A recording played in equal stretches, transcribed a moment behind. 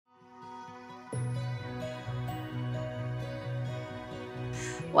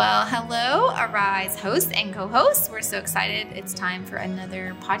Well, hello, Arise hosts and co-hosts. We're so excited. It's time for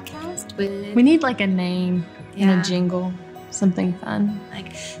another podcast with... We need like a name and a jingle, something fun.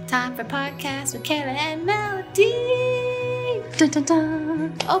 Like, time for podcast with Kayla and Melody. Dun, dun,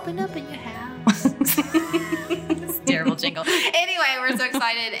 dun. Open up in your house. It's a terrible jingle. Anyway, we're so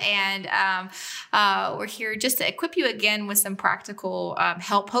excited, and we're here just to equip you again with some practical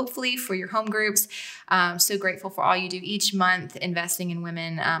help, hopefully, for your home groups. So grateful for all you do each month, investing in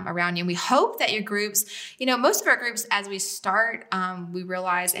women around you. And we hope that your groups, most of our groups, as we start, we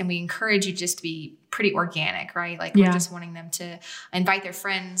realize and we encourage you just to be pretty organic, right? Like we're just wanting them to invite their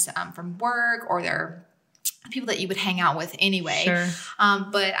friends from work or their people that you would hang out with anyway. Sure.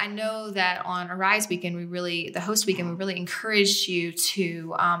 But I know that on Arise Weekend, the host weekend, we really encourage you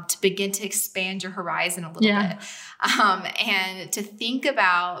to begin to expand your horizon a little bit. And to think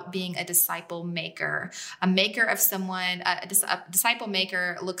about being a disciple maker, a maker of someone, a disciple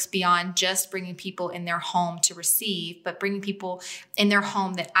maker looks beyond just bringing people in their home to receive, but bringing people in their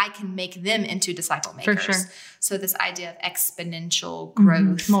home that I can make them into disciple makers. For sure. So this idea of exponential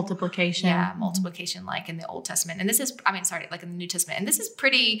growth. Multiplication. Yeah, multiplication like in the Old Testament. And this is, like in the New Testament. And this is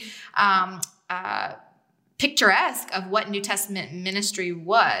pretty picturesque of what New Testament ministry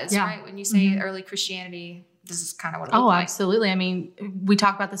was, right? When you say early Christianity, this is kind of what it looked like. Oh, absolutely. I mean, we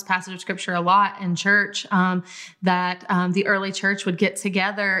talk about this passage of scripture a lot in church, that the early church would get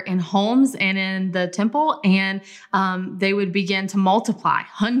together in homes and in the temple, and they would begin to multiply,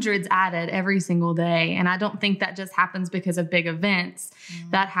 hundreds added every single day. And I don't think that just happens because of big events.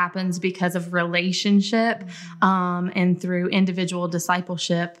 That happens because of relationship and through individual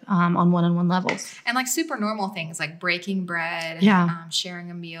discipleship on one-on-one levels. And like super normal things like breaking bread, sharing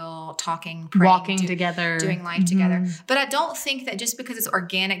a meal, talking, praying, walking together, doing life together. But I don't think that just because it's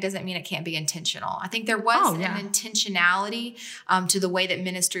organic doesn't mean it can't be intentional. I think there was an intentionality to the way that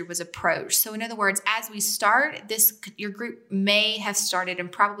ministry was approached. So in other words, as we start this, your group may have started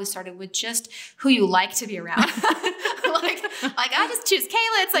and probably started with just who you like to be around. like I just choose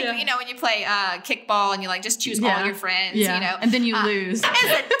Kayla. It's like, when you play kickball and you like just choose all your friends, and then you lose. It's a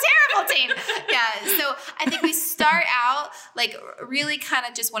terrible team. So I think we start out like really kind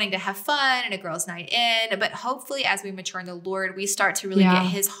of just wanting to have fun and a girls' night in, but hopefully as we mature in the Lord, we start to really get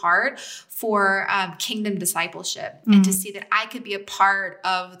his heart for kingdom discipleship and to see that I could be a part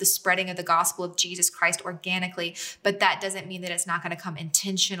of the spreading of the gospel of Jesus Christ organically, but that doesn't mean that it's not going to come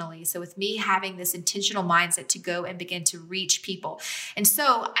intentionally. So with me having this intentional mindset to go and begin to reach people. And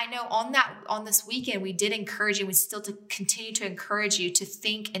so I know on this weekend, we did encourage you, we still to continue to encourage you to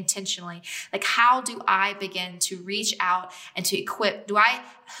think intentionally. Like, how do I begin to reach out and to equip?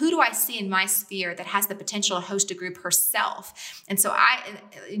 Who do I see in my sphere that has the potential to host a group herself? And so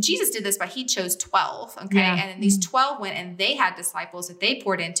Jesus did this, but he chose 12. Okay. Yeah. And then these 12 went and they had disciples that they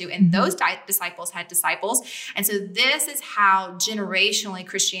poured into, and those disciples had disciples. And so this is how generationally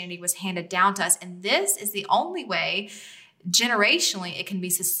Christianity was handed down to us. And this is the only way generationally it can be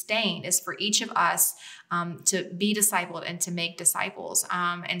sustained, is for each of us to be discipled and to make disciples.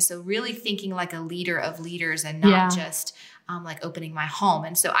 And so really thinking like a leader of leaders and not just like opening my home.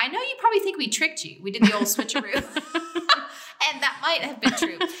 And so I know you probably think we tricked you. We did the old switcheroo. And that might have been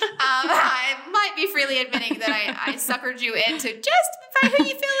true. I might be freely admitting that I suckered you into just find who you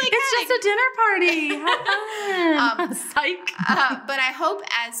feel like it's having. Just a dinner party. Have fun. Psych. But I hope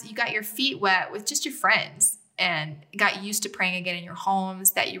as you got your feet wet with just your friends and got used to praying again in your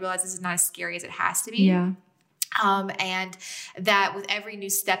homes, that you realize this is not as scary as it has to be. Yeah. And that with every new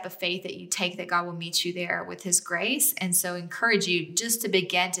step of faith that you take, that God will meet you there with his grace. And so encourage you just to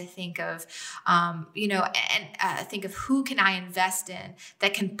begin to think of, think of who can I invest in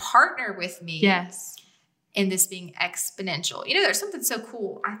that can partner with me in this being exponential. There's something so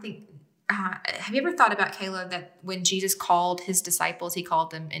cool. I think, have you ever thought about, Kayla, that when Jesus called his disciples, he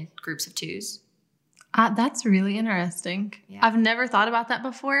called them in groups of twos? That's really interesting. Yeah. I've never thought about that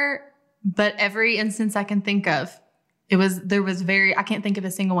before. But every instance I can think of, I can't think of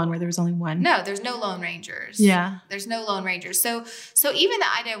a single one where there was only one. No, there's no lone rangers. Yeah. There's no lone rangers. So even the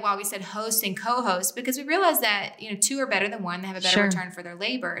idea why we said host and co-host, because we realize that, two are better than one. They have a better return for their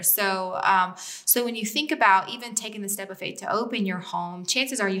labor. So when you think about even taking the step of faith to open your home,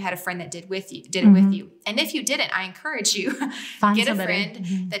 chances are you had a friend that did it with you. And if you didn't, I encourage you, get a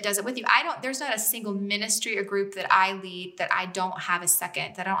friend that does it with you. There's not a single ministry or group that I lead that I don't have a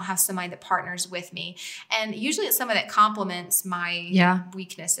second, that I don't have somebody that partners with me. And usually it's someone that complements my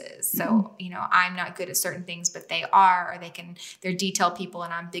weaknesses. So, I'm not good at certain things, but they are, or they're detail people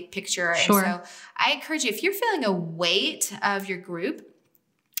and I'm big picture. Sure. And so I encourage you, if you're feeling a weight of your group,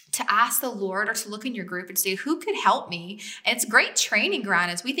 to ask the Lord or to look in your group and say, who could help me? And it's a great training ground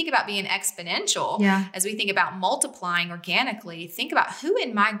as we think about being exponential, as we think about multiplying organically, think about who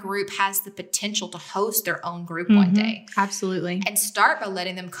in my group has the potential to host their own group one day. Absolutely. And start by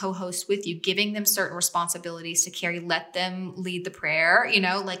letting them co-host with you, giving them certain responsibilities to carry, let them lead the prayer,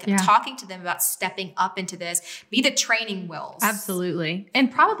 talking to them about stepping up into this, be the training wheels. Absolutely.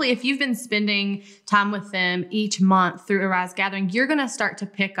 And probably if you've been spending time with them each month through Arise Gathering, you're going to start to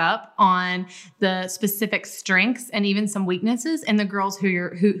pick up on the specific strengths and even some weaknesses in the girls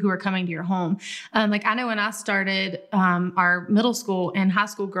who are coming to your home. I know when I started our middle school and high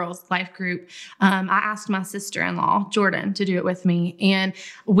school girls life group, I asked my sister-in-law, Jordan, to do it with me. And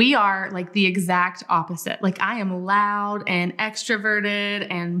we are like the exact opposite. Like I am loud and extroverted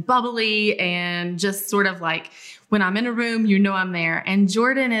and bubbly and just sort of like when I'm in a room, I'm there. And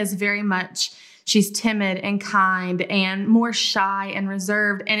Jordan is very much, she's timid and kind and more shy and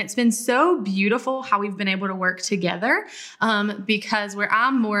reserved. And it's been so beautiful how we've been able to work together because where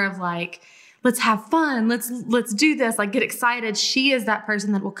I'm more of like, let's have fun. Let's do this. Like get excited. She is that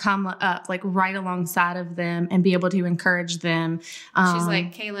person that will come up like right alongside of them and be able to encourage them. She's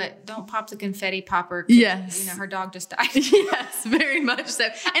like, Kayla, don't pop the confetti popper. Yes. Her dog just died. Yes, very much so.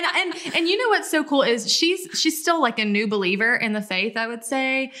 And you know what's so cool is she's still like a new believer in the faith, I would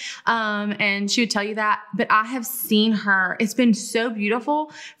say. And she would tell you that, but I have seen her. It's been so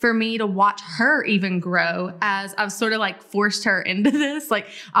beautiful for me to watch her even grow as I've sort of like forced her into this. Like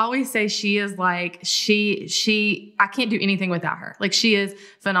I always say she is like, I can't do anything without her. Like she is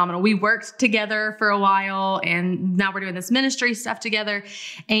phenomenal. We worked together for a while and now we're doing this ministry stuff together.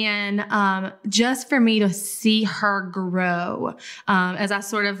 And, just for me to see her grow, as I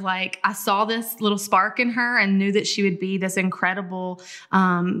sort of like, I saw this little spark in her and knew that she would be this incredible,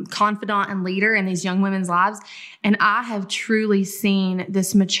 confidant and leader in these young women's lives. And I have truly seen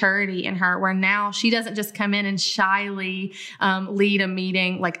this maturity in her where now she doesn't just come in and shyly, lead a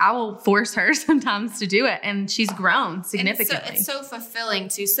meeting. Like I will force her sometimes to do it. And she's grown significantly. And it's so fulfilling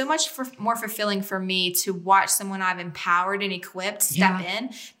too. So much more fulfilling for me to watch someone I've empowered and equipped step in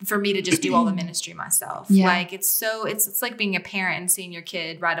for me to just do all the ministry myself. Like it's like being a parent and seeing your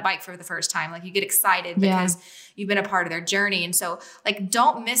kid ride a bike for the first time. Like you get excited because you've been a part of their journey. And so like,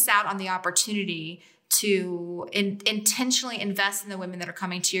 don't miss out on the opportunity to intentionally invest in the women that are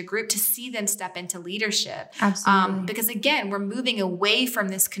coming to your group, to see them step into leadership. Absolutely. Because again, we're moving away from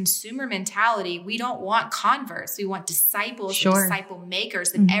this consumer mentality. We don't want converts. We want disciples and disciple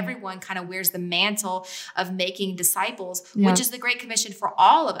makers, and everyone kind of wears the mantle of making disciples, which is the Great Commission for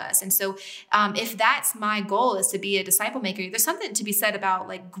all of us. And so if that's my goal, is to be a disciple maker, there's something to be said about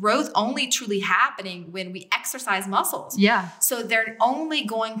like growth only truly happening when we exercise muscles. Yeah. So they're only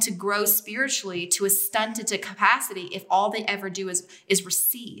going to grow spiritually to a stunted to capacity if all they ever do is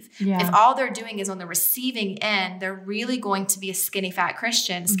receive. If all they're doing is on the receiving end, they're really going to be a skinny fat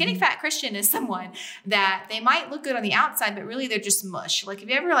Christian. Skinny fat Christian is someone that they might look good on the outside, but really they're just mush. Like if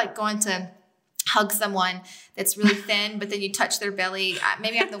you ever like gone to hug someone that's really thin, but then you touch their belly.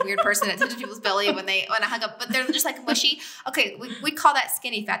 Maybe I'm the weird person that touches people's belly when I hug up, but they're just like mushy. Okay. We call that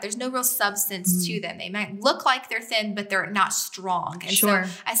skinny fat. There's no real substance to them. They might look like they're thin, but they're not strong. And so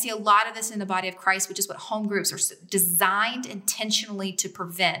I see a lot of this in the body of Christ, which is what home groups are designed intentionally to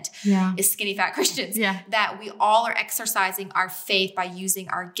prevent is skinny fat Christians. That we all are exercising our faith by using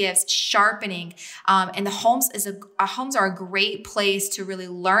our gifts, sharpening. And the homes are a great place to really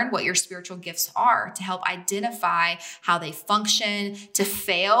learn what your spiritual gifts are, to help identify how they function, to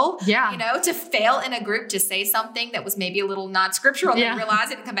fail, to fail in a group, to say something that was maybe a little not scriptural, and then realize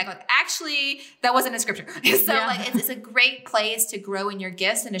it and come back like, actually, that wasn't a scripture. So like, it's a great place to grow in your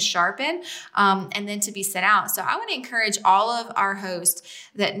gifts and to sharpen, and then to be sent out. So I want to encourage all of our hosts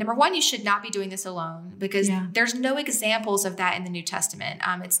that number one, you should not be doing this alone, because there's no examples of that in the New Testament.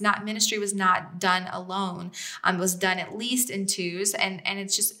 Ministry was not done alone. It was done at least in twos. And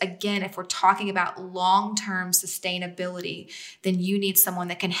it's just, again, if we're talking about long-term sustainability, then you need someone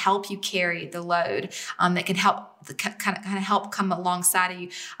that can help you carry the load, that can help kind of help come alongside of you.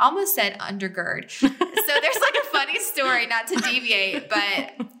 I almost said undergird. So there's like a funny story, not to deviate,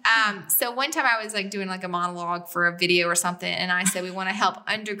 but so one time I was like doing like a monologue for a video or something, and I said we want to help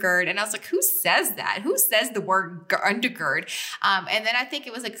undergird, and I was like, who says that? Who says the word undergird? And then I think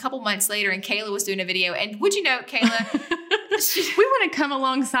it was like a couple months later, and Kayla was doing a video, and would you know, Kayla, we want to come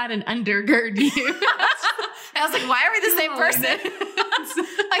alongside and undergird you. And I was like, why are we the same person?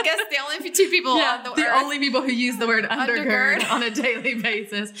 I guess the only two people on the earth. Only people who use the word undergird on a daily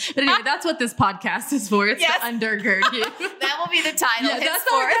basis. But anyway, that's what this podcast is for. It's to undergird you. That will be the title. Yeah,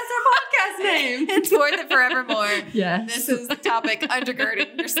 that's our podcast name. Henceforth and forevermore. Yeah. This is the topic,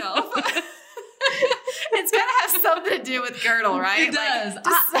 undergirding yourself. It's got to have something to do with girdle, right? It does. Like,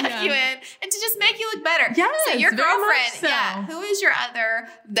 to suck you in and to just make you look better. Yes, so your very much girlfriend, so. yeah, who is your other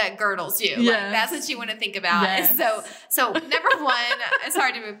that girdles you? Yes. Like, that's what you want to think about. Yes. So number one, it's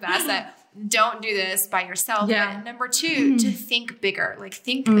hard to move past that. Don't do this by yourself. Yeah. But number two, to think bigger. Like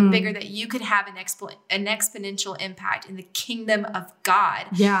think bigger that you could have an exponential impact in the kingdom of God.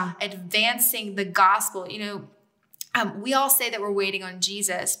 Yeah. Advancing the gospel. You know, we all say that we're waiting on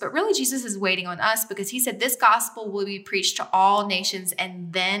Jesus, but really Jesus is waiting on us because he said this gospel will be preached to all nations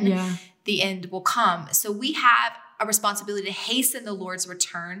and then the end will come. So we have a responsibility to hasten the Lord's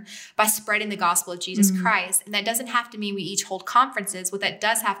return by spreading the gospel of Jesus Christ. And that doesn't have to mean we each hold conferences. What that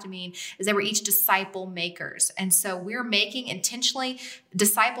does have to mean is that we're each disciple makers. And so we're making intentionally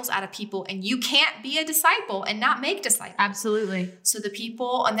disciples out of people, and you can't be a disciple and not make disciples. Absolutely. So the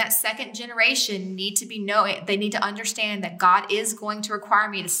people on that second generation need to they need to understand that God is going to require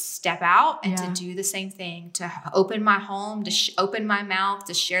me to step out and to do the same thing, to open my home, to open my mouth,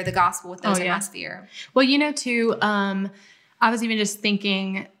 to share the gospel with those in my sphere. Well, you know, too, I was even just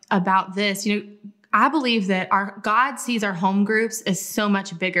thinking about this, you know, I believe that God sees our home groups as so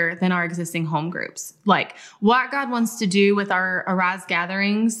much bigger than our existing home groups. Like what God wants to do with our Arise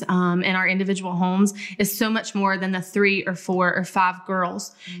gatherings, in our individual homes is so much more than the 3 or 4 or 5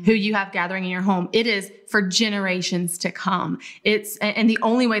 girls who you have gathering in your home. It is for generations to come. And the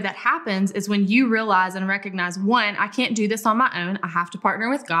only way that happens is when you realize and recognize, 1, I can't do this on my own. I have to partner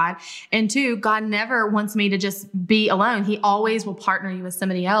with God. And 2, God never wants me to just be alone. He always will partner you with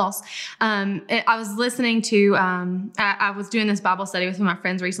somebody else. I was listening to, I was doing this Bible study with my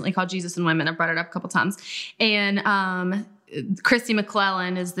friends recently called Jesus and Women. I brought it up a couple times. And, Christy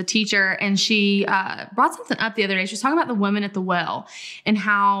McClellan is the teacher, and she brought something up the other day. She was talking about the woman at the well and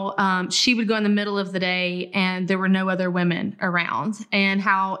how she would go in the middle of the day and there were no other women around, and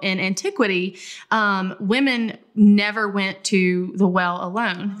how in antiquity, women never went to the well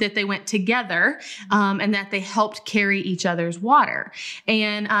alone, that they went together, and that they helped carry each other's water.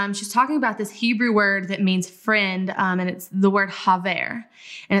 And she's talking about this Hebrew word that means friend, and it's the word haver.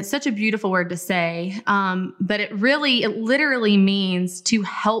 And it's such a beautiful word to say, but it literally means to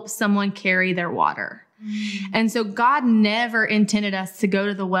help someone carry their water. And so God never intended us to go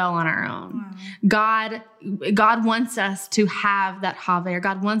to the well on our own. Wow. God wants us to have that haver.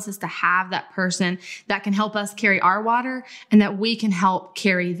 God wants us to have that person that can help us carry our water and that we can help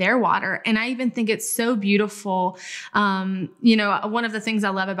carry their water. And I even think it's so beautiful. You know, one of the things I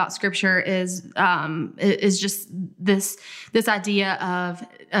love about scripture is just this idea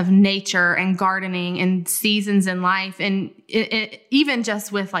of nature and gardening and seasons in life. And even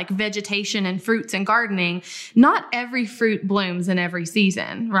just with like vegetation and fruits and gardening, not every fruit blooms in every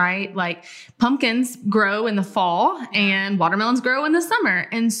season, right? Like pumpkins grow in the fall and watermelons grow in the summer.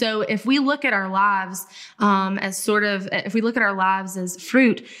 And so if we look at our lives if we look at our lives as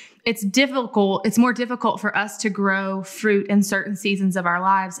fruit, it's more difficult for us to grow fruit in certain seasons of our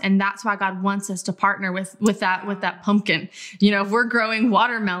lives. And that's why God wants us to partner with that pumpkin. You know, if we're growing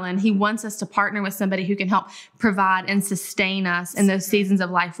watermelon, he wants us to partner with somebody who can help provide and sustain us in those seasons of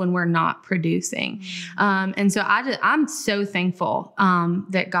life when we're not producing. And so I'm so thankful,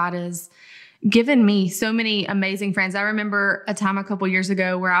 that God is given me so many amazing friends. I remember a time a couple years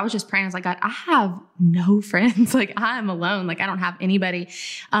ago where I was just praying. I was like, God, I have no friends. Like I am alone. Like I don't have anybody.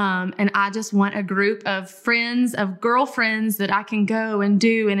 And I just want a group of friends, of girlfriends that I can go and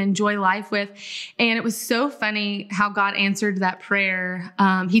do and enjoy life with. And it was so funny how God answered that prayer.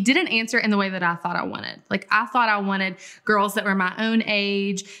 He didn't answer it in the way that I thought I wanted. Like I thought I wanted girls that were my own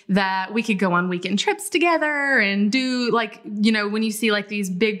age, that we could go on weekend trips together and do like, you know, when you see like these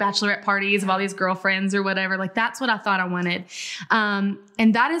big bachelorette parties of all these girlfriends or whatever, like that's what I thought I wanted.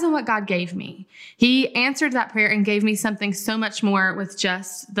 And that isn't what God gave me. He answered that prayer and gave me something so much more with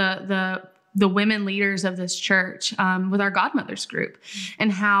just the women leaders of this church, with our Godmothers group,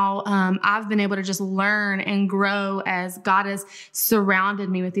 and how I've been able to just learn and grow as God has surrounded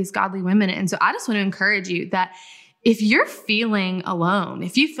me with these godly women. And so I just want to encourage you that if you're feeling alone,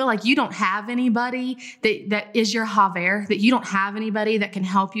 if you feel like you don't have anybody that is your haver, that you don't have anybody that can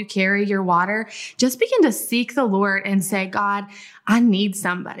help you carry your water, just begin to seek the Lord and say, God, I need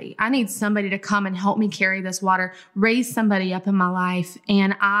somebody. I need somebody to come and help me carry this water, raise somebody up in my life.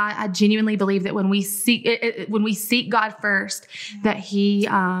 And I genuinely believe that when we seek God first, that he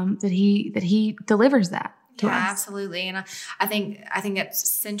delivers that. to Yeah, us. absolutely. And I think it's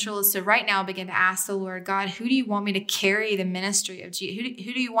central is to right now begin to ask the Lord, God, who do you want me to carry the ministry of Jesus?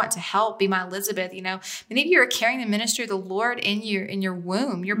 Who do you want to help be my Elizabeth? You know, many of you are carrying the ministry of the Lord in your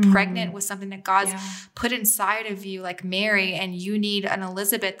womb. You're pregnant with something that God's put inside of you, like Mary, and you need an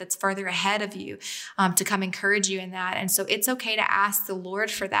Elizabeth that's further ahead of you to come encourage you in that. And so it's okay to ask the Lord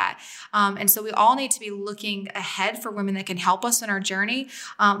for that. And so we all need to be looking ahead for women that can help us in our journey.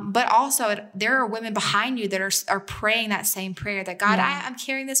 But also there are women behind you that are praying that same prayer that God, I'm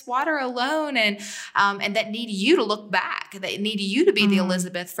carrying this water alone, and that need you to look back, that need you to be the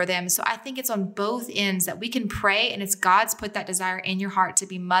Elizabeth for them. So I think it's on both ends that we can pray, and it's God's put that desire in your heart to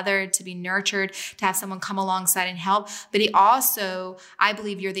be mothered, to be nurtured, to have someone come alongside and help. But he also, I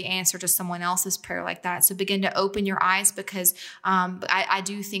believe you're the answer to someone else's prayer like that. So begin to open your eyes, because I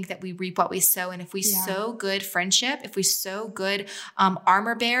do think that we reap what we sow. And if we sow good friendship, if we sow good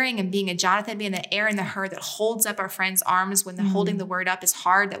armor bearing and being a Jonathan, being the Aaron, the her that holds up our friends' arms when the holding the word up is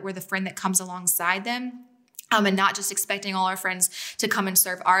hard, that we're the friend that comes alongside them. And not just expecting all our friends to come and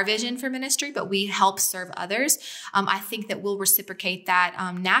serve our vision for ministry, but we help serve others. I think that we'll reciprocate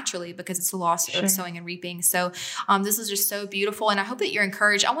that naturally, because it's the law of sowing and reaping. So this is just so beautiful. And I hope that you're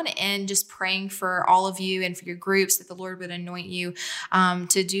encouraged. I want to end just praying for all of you and for your groups, that the Lord would anoint you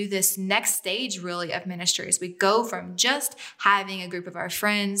to do this next stage really of ministry, as we go from just having a group of our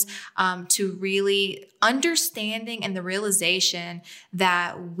friends to really understanding and the realization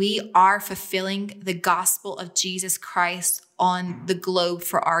that we are fulfilling the gospel of Jesus Christ on the globe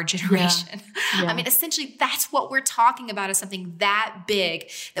for our generation. Yeah. I mean, essentially, that's what we're talking about, is something that big,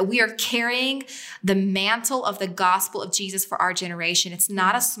 that we are carrying the mantle of the gospel of Jesus for our generation. It's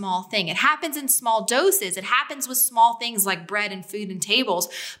not a small thing. It happens in small doses. It happens with small things like bread and food and tables,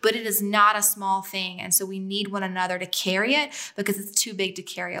 but it is not a small thing. And so we need one another to carry it, because it's too big to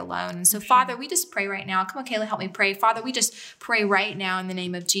carry alone. And so, Father, we just pray right now. Come on, Kayla, help me pray. Father, we just pray right now in the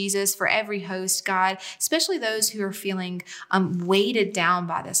name of Jesus for every host, God, especially those who are feeling weighted down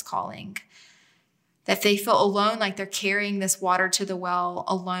by this calling, that they feel alone, like they're carrying this water to the well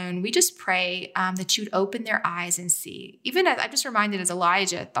alone. We just pray that you'd open their eyes and see. Even as I'm just reminded, as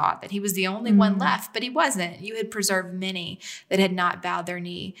Elijah thought that he was the only one left, but he wasn't. You had preserved many that had not bowed their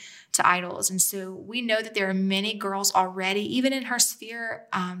knee to idols. And so we know that there are many girls already, even in her sphere,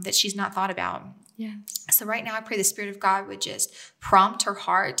 that she's not thought about. Yeah. So right now I pray the Spirit of God would just prompt her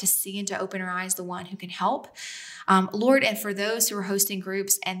heart to see and to open her eyes, the one who can help. Lord, and for those who are hosting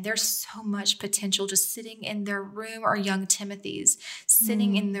groups, and there's so much potential just sitting in their room, or young Timothys,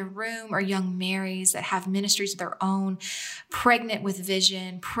 sitting in their room, or young Marys that have ministries of their own, pregnant with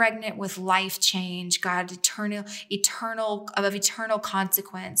vision, pregnant with life change, God, eternal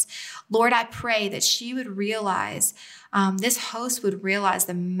consequence. Lord, I pray that she would realize, this host would realize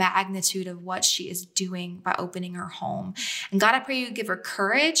the magnitude of what she is doing by opening her home. And God, I pray you give her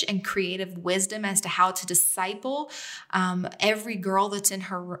courage and creative wisdom as to how to disciple every girl that's in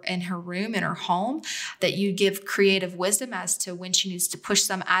her room, in her home, that you give creative wisdom as to when she needs to push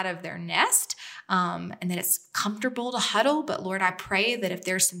them out of their nest, and that it's comfortable to huddle. But Lord, I pray that if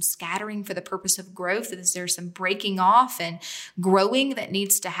there's some scattering for the purpose of growth, that there's some breaking off and growing that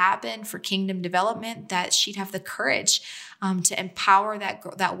needs to happen for kingdom development, that she'd have the courage to empower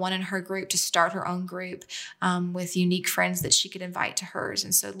that one in her group to start her own group with unique friends that she could invite to hers.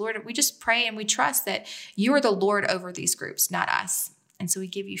 And so, Lord, we just pray and we trust that you are the Lord over these groups, not us. And so we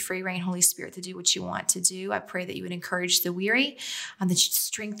give you free reign, Holy Spirit, to do what you want to do. I pray that you would encourage the weary, that you'd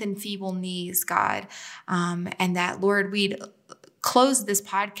strengthen feeble knees, God, and that, Lord, we'd close this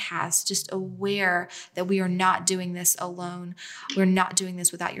podcast just aware that we are not doing this alone. We're not doing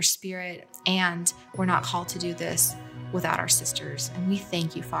this without your Spirit, and we're not called to do this without our sisters. And we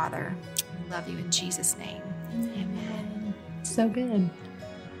thank you, Father. We love you in Jesus' name. Amen. So good.